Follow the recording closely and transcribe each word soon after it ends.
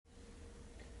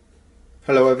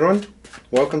Hello everyone,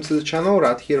 welcome to the channel.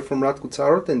 Rad here from Radko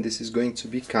Tarot, and this is going to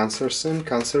be Cancer Sun,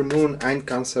 Cancer Moon and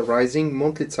Cancer Rising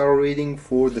monthly tarot reading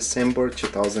for December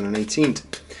 2018.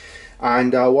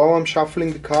 And while I'm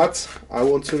shuffling the cards, I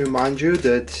want to remind you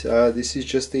that this is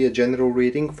just a general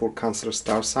reading for Cancer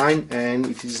star sign and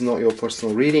it is not your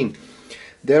personal reading.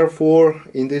 Therefore,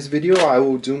 in this video I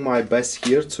will do my best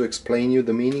here to explain you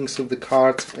the meanings of the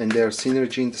cards and their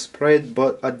synergy in the spread,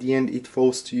 but at the end it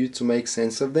falls to you to make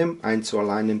sense of them and to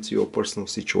align them to your personal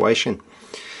situation.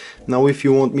 Now, if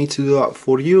you want me to do that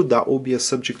for you, that will be a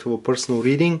subject of a personal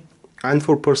reading. And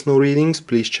for personal readings,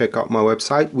 please check out my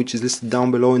website, which is listed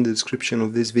down below in the description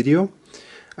of this video.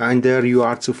 And there you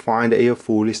are to find a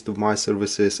full list of my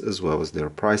services as well as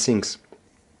their pricings.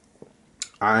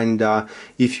 And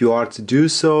if you are to do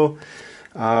so,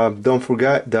 don't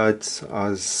forget that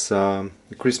as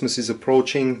Christmas is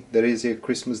approaching, there is a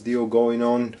Christmas deal going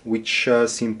on, which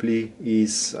simply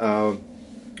is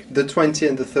the 20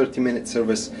 and the 30-minute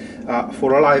service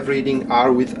for a live reading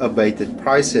are with abated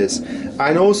prices.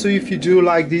 And also, if you do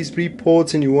like these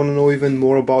reports and you want to know even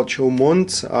more about your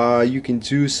month, you can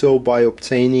do so by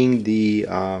obtaining the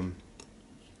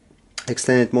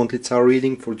extended monthly tarot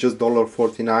reading for just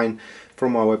 $49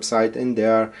 from our website, and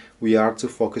there we are to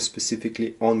focus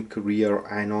specifically on career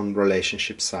and on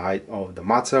relationship side of the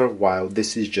matter, while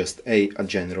this is just a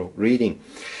general reading.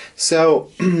 So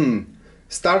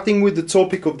starting with the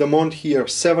topic of the month here,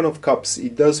 Seven of Cups,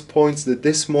 it does point that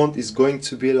this month is going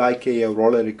to be like a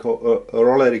roller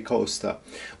coaster.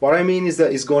 What I mean is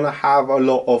that it's going to have a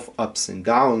lot of ups and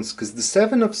downs, because the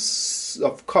Seven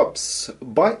of Cups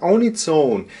by on its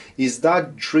own is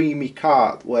that dreamy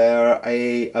card where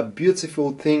a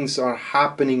beautiful things are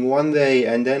happening one day,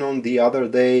 and then on the other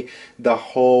day the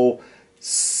whole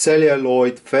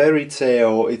celluloid fairy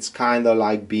tale, it's kind of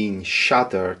like being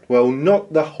shattered. Well,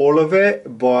 not the whole of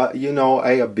it, but you know,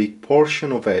 a big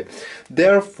portion of it.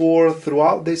 Therefore,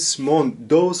 throughout this month,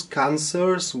 those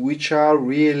cancers which are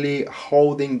really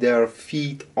holding their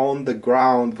feet on the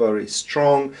ground very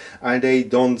strong and they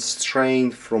don't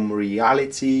strain from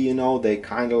reality, you know, they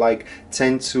kind of like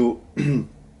tend to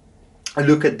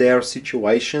look at their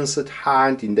situations at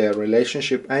hand in their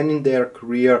relationship and in their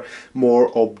career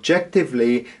more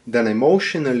objectively than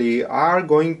emotionally, are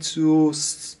going to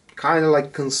kind of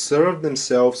like conserve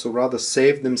themselves, or rather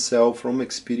save themselves from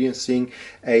experiencing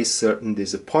a certain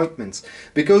disappointments,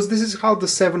 because this is how the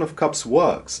Seven of Cups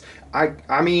works.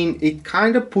 I mean, it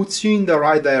kind of puts you in the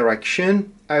right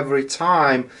direction every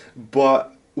time, but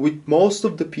with most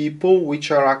of the people which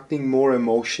are acting more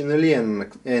emotionally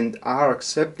and are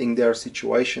accepting their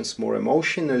situations more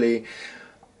emotionally,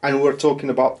 and we're talking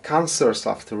about cancers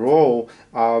after all,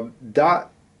 that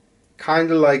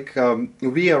kind of like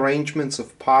rearrangements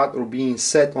of path or being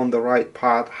set on the right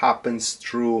path happens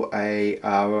through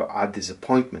a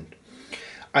disappointment.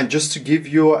 And just to give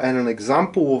you an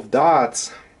example of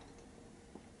that,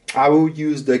 I will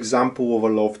use the example of a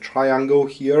love triangle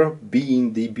here,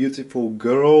 being the beautiful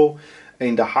girl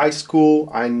in the high school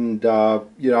and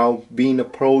you know, being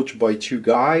approached by two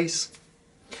guys.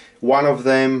 One of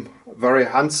them very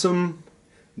handsome,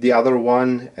 the other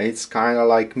one it's kind of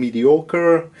like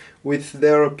mediocre with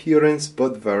their appearance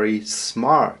but very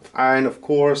smart. And of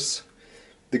course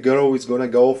the girl is gonna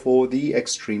go for the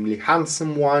extremely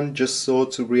handsome one, just so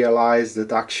to realize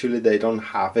that actually they don't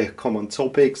have a common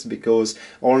topics, because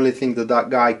only thing that that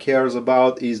guy cares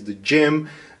about is the gym,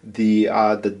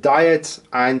 the diet,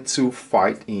 and to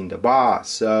fight in the bar.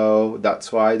 So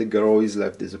that's why the girl is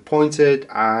left disappointed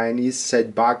and is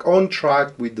set back on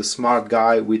track with the smart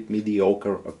guy with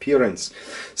mediocre appearance.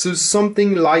 So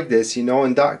something like this, you know,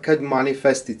 and that could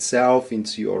manifest itself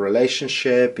into your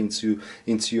relationship, into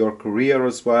your career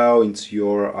as well, into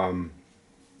your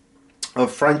a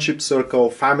friendship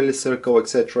circle, family circle,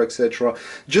 etc., etc.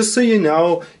 Just so you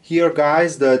know here,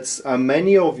 guys, that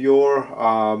many of your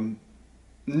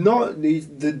not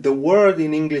the word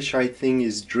in English I think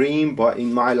is dream, but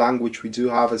in my language we do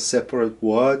have a separate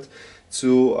word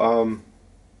to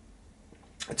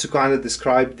kind of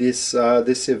describe this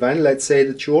this event. Let's say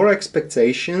that your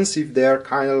expectations, if they're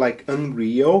kind of like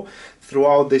unreal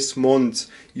throughout this month,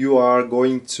 you are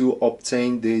going to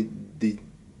obtain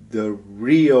the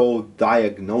real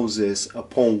diagnosis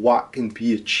upon what can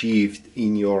be achieved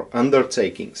in your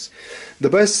undertakings. The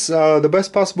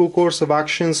best possible course of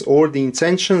actions, or the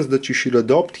intentions that you should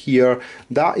adopt here,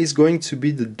 that is going to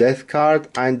be the Death card,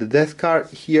 and the Death card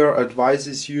here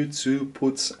advises you to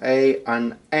put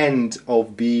an end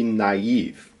of being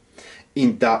naive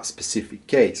in that specific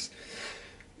case.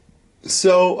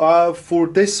 So for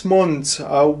this month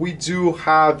we do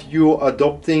have you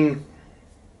adopting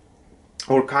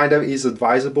or kind of is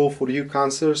advisable for you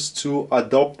Cancers to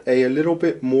adopt a little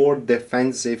bit more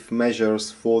defensive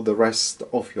measures for the rest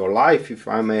of your life, if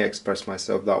I may express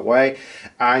myself that way,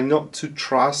 and not to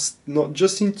trust not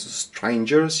just into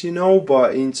strangers, you know,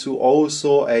 but into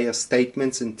also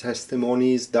statements and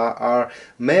testimonies that are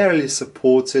merely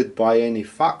supported by any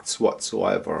facts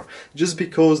whatsoever. Just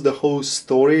because the whole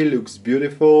story looks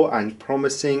beautiful and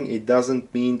promising, it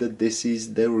doesn't mean that this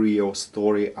is the real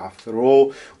story after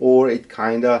all, or it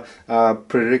kind of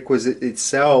prerequisite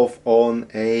itself on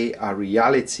a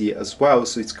reality as well.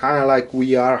 So it's kind of like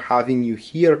we are having you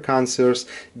here, Cancers,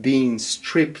 being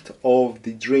stripped of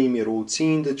the dreamy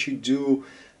routine that you do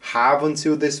have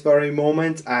until this very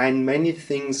moment, and many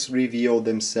things reveal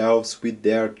themselves with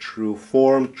their true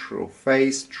form, true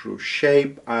face, true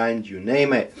shape, and you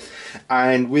name it.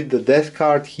 And with the Death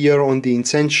card here on the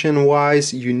intention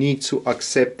wise, you need to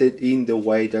accept it in the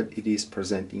way that it is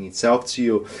presenting itself to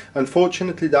you.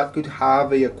 Unfortunately, that could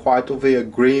have quite of a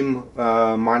grim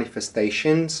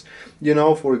manifestations. You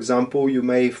know, for example, you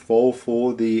may fall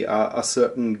for a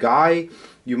certain guy.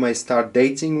 You may start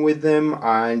dating with them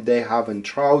and they haven't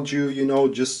trialed you, you know,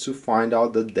 just to find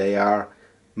out that they are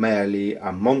merely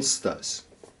monsters.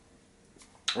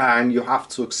 And you have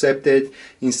to accept it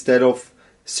instead of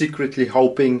secretly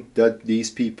hoping that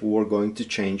these people were going to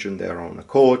change on their own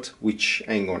accord, which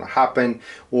ain't gonna happen.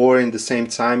 Or in the same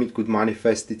time, it could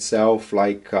manifest itself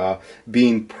like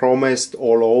being promised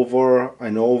all over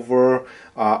and over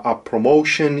a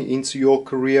promotion into your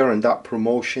career, and that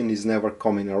promotion is never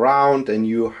coming around, and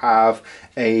you have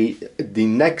the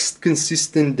next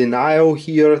consistent denial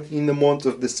here in the month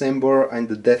of December, and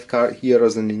the Death card here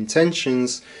as an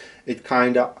intentions. It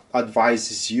kind of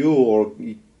advises you, or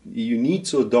you need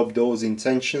to adopt those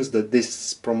intentions, that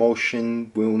this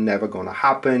promotion will never gonna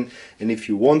happen, and if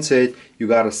you want it, you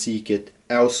gotta seek it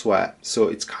elsewhere. So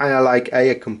it's kind of like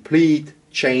a complete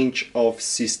change of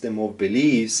system of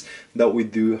beliefs that we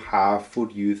do have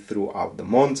for you throughout the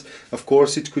month. Of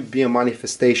course, it could be a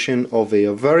manifestation of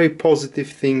a very positive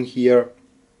thing here,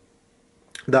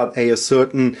 that a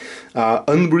certain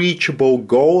unreachable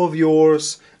goal of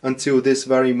yours until this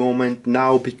very moment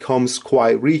now becomes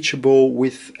quite reachable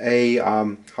with a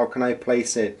how can I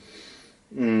place it,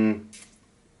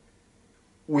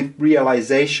 with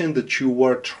realization that you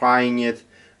were trying it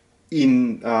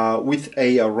in with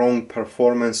a wrong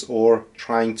performance, or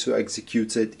trying to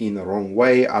execute it in a wrong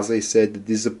way. As I said, the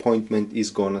disappointment is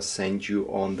gonna send you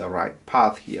on the right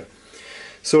path here.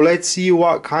 So let's see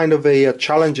what kind of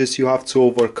challenges you have to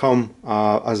overcome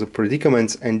as a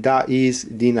predicament, and that is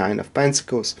the Nine of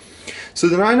Pentacles. So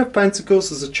the Nine of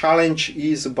Pentacles as a challenge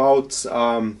is about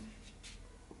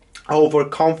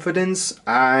overconfidence,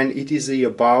 and it is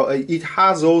it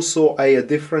has also a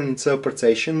different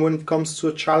interpretation when it comes to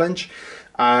a challenge,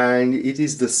 and it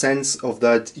is the sense of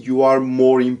that you are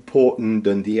more important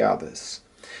than the others.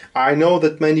 I know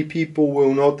that many people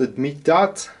will not admit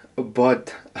that,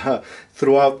 but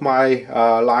throughout my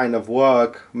line of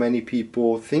work, many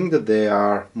people think that they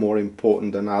are more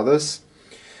important than others.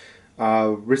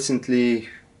 Recently,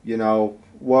 you know,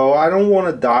 well, I don't want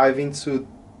to dive into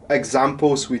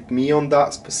examples with me on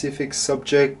that specific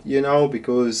subject, you know,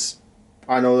 because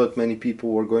I know that many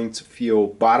people were going to feel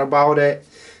bad about it,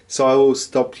 so I will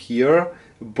stop here.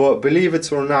 But believe it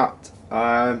or not,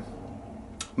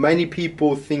 many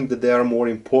people think that they are more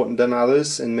important than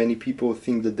others, and many people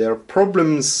think that their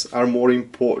problems are more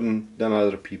important than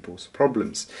other people's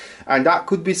problems, and that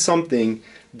could be something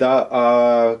that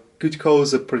could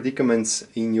cause a predicament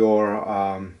in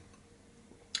your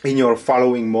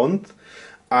following month.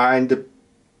 And the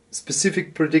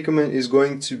specific predicament is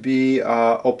going to be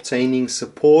obtaining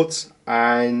support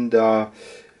and how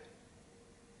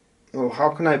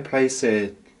can I place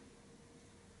it?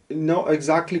 Not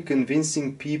exactly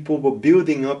convincing people, but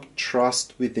building up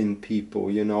trust within people,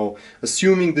 you know,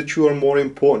 assuming that you are more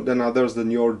important than others,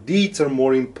 than your deeds are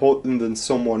more important than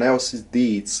someone else's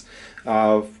deeds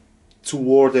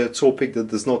toward a topic that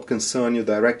does not concern you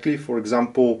directly. For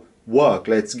example, work.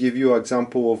 Let's give you an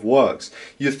example of works.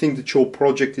 You think that your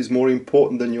project is more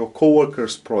important than your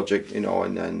co-worker's project, you know,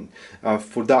 and then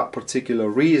for that particular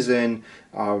reason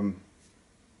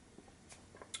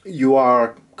you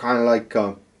are kind of like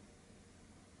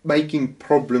making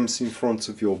problems in front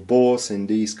of your boss and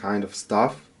these kind of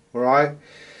stuff, right?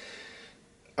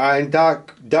 And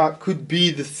that could be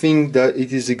the thing that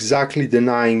it is exactly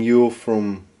denying you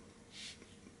from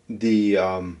the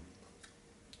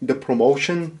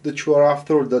promotion that you are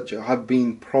after, or that you have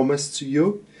been promised to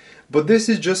you. But this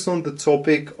is just on the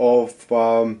topic of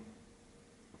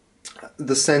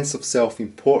the sense of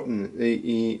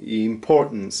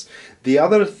importance. The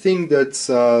other thing that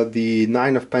the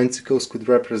Nine of Pentacles could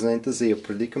represent as a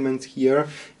predicament here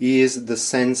is the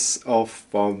sense of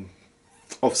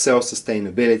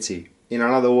self-sustainability. In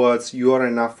other words, you are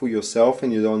enough for yourself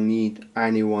and you don't need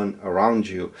anyone around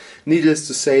you. Needless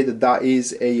to say that that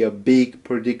is a big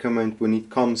predicament when it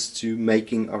comes to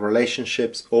making a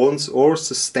relationships or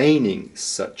sustaining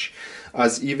such,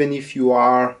 as even if you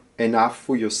are enough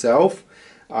for yourself,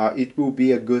 it will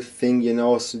be a good thing, you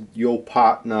know, so your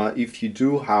partner, if you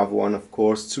do have one, of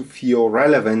course, to feel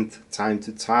relevant time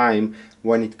to time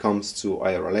when it comes to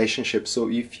a relationship. So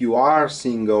if you are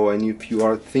single and if you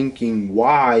are thinking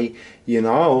why, you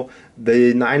know,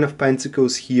 the Nine of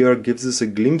Pentacles here gives us a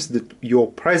glimpse that your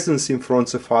presence in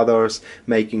front of others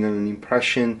making an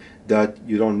impression that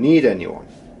you don't need anyone.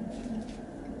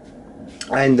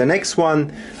 And the next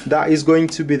one, that is going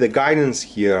to be the guidance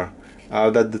here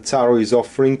that the Tarot is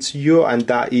offering to you, and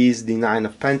that is the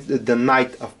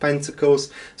Knight of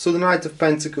Pentacles. So the Knight of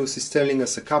Pentacles is telling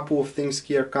us a couple of things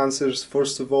here, Cancers.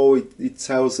 First of all, it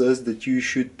tells us that you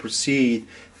should proceed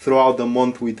throughout the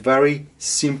month with very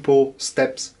simple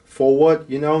steps forward,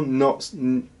 you know,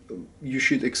 you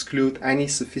should exclude any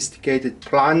sophisticated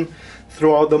plan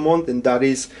throughout the month, and that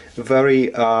is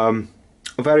very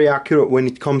very accurate when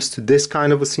it comes to this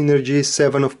kind of a synergy.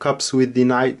 Seven of Cups with the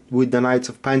Knight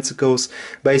of Pentacles.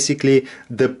 Basically,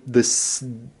 the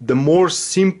more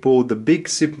simple, the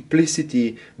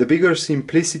bigger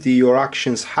simplicity your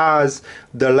actions has,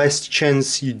 the less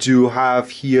chance you do have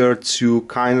here to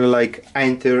kind of like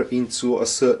enter into a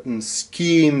certain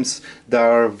schemes that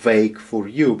are vague for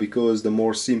you, because the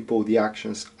more simple the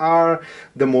actions are,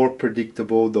 the more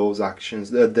predictable those actions,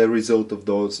 the result of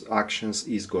those actions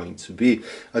is going to be.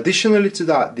 Additionally to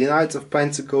that, the Knight of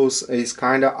Pentacles is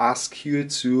kind of ask you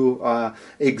to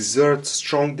exert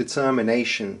strong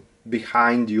determination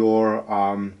behind your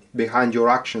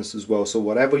actions as well. So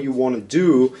whatever you want to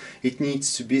do, it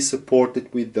needs to be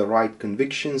supported with the right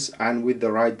convictions and with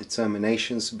the right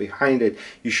determinations behind it.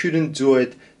 You shouldn't do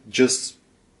it just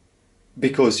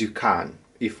because you can,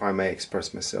 if I may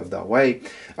express myself that way.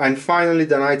 And finally,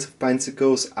 the Knight of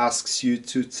Pentacles asks you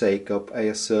to take up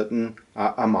a certain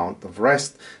amount of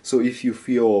rest. So if you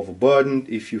feel overburdened,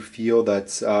 if you feel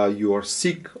that you are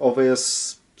sick of a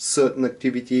certain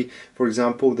activity, for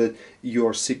example, that you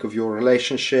are sick of your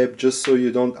relationship, just so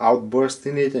you don't outburst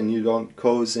in it and you don't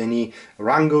cause any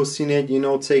wrangles in it, you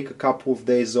know, take a couple of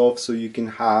days off so you can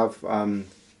have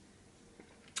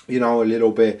you know, a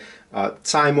little bit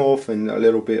time off and a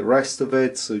little bit rest of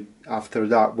it. So after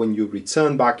that, when you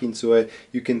return back into it,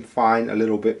 you can find a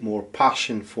little bit more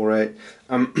passion for it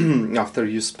after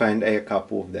you spend a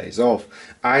couple of days off.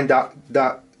 And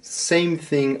that same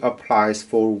thing applies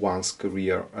for one's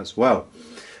career as well.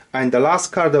 And the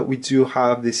last card that we do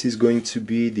have, this is going to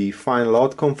be the final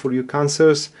outcome for you,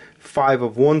 Cancers. Five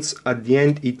of Wands. At the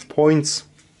end, it points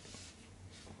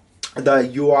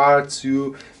that you are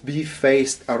to be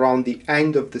faced around the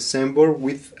end of December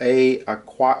with a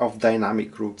quite of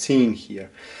dynamic routine here.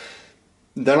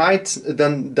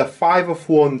 The Five of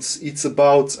Wands, it's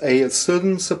about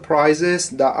certain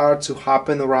surprises that are to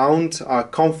happen around.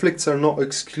 Conflicts are not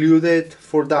excluded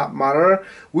for that matter,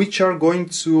 which are going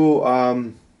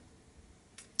to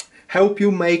help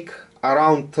you make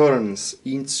around turns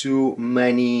into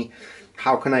many,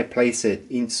 how can I place it,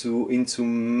 into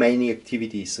many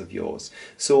activities of yours.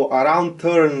 So around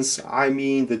turns, I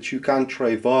mean that you can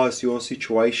traverse your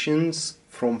situations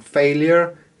from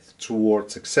failure toward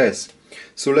success.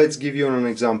 So let's give you an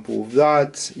example of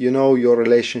that. You know, your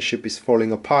relationship is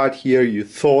falling apart here. You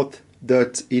thought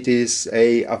that it is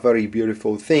a very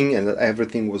beautiful thing and that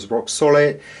everything was rock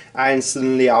solid, and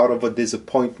suddenly out of a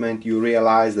disappointment you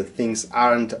realize that things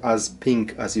aren't as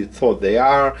pink as you thought they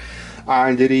are,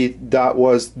 and that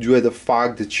was due to the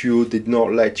fact that you did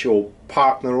not let your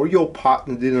partner, or your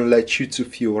partner didn't let you to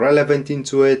feel relevant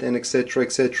into it, and etc,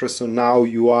 etc. So now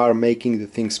you are making the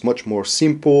things much more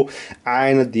simple,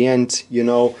 and at the end, you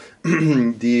know,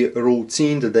 the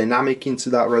routine, the dynamic into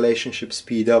that relationship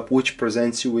speed up, which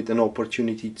presents you with an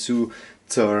opportunity to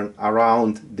turn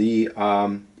around the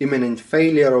imminent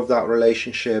failure of that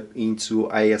relationship into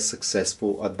a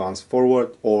successful advance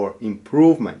forward or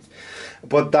improvement.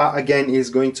 But that again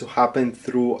is going to happen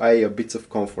through a bit of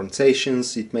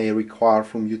confrontations. It may require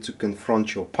from you to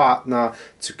confront your partner,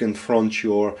 to confront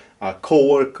your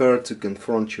co-worker, to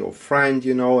confront your friend,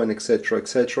 you know, and etc,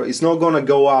 etc. It's not going to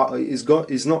go out,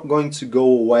 it's not going to go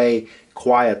away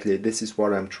quietly. This is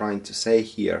what I'm trying to say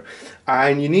here.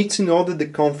 And you need to know that the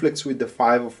conflicts with the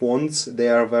Five of Wands, they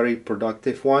are very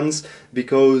productive ones,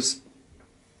 because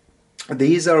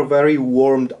These are very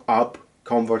warmed up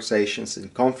conversations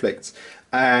and conflicts,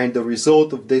 and the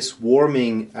result of this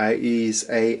warming is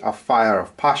a fire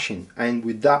of passion, and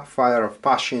with that fire of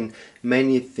passion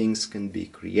many things can be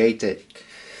created.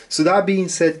 So that being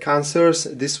said, Cancers,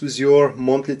 this was your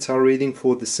monthly tarot reading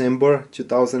for December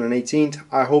 2018.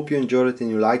 I hope you enjoyed it and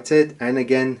you liked it. And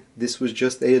again, this was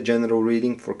just a general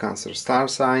reading for Cancer star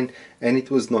sign, and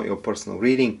it was not your personal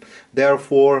reading.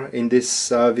 Therefore, in this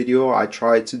video, I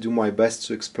tried to do my best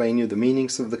to explain you the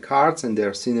meanings of the cards and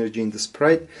their synergy in the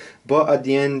spread. But at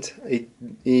the end,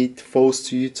 it falls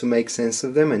to you to make sense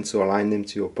of them and to align them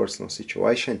to your personal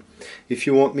situation. If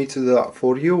you want me to do that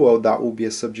for you, well, that will be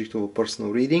a subject of a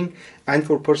personal reading. And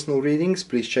for personal readings,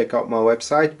 please check out my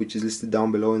website, which is listed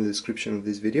down below in the description of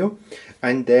this video.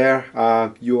 And there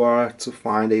you are to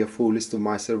find a full list of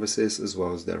my services as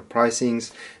well as their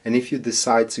pricings. And if you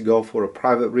decide to go for a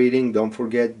private reading, don't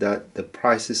forget that the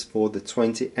prices for the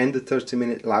 20 and the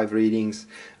 30-minute live readings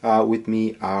with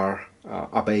me are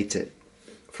abated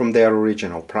from their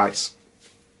original price.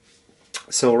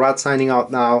 So Rad signing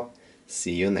out now.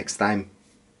 See you next time.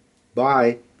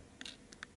 Bye.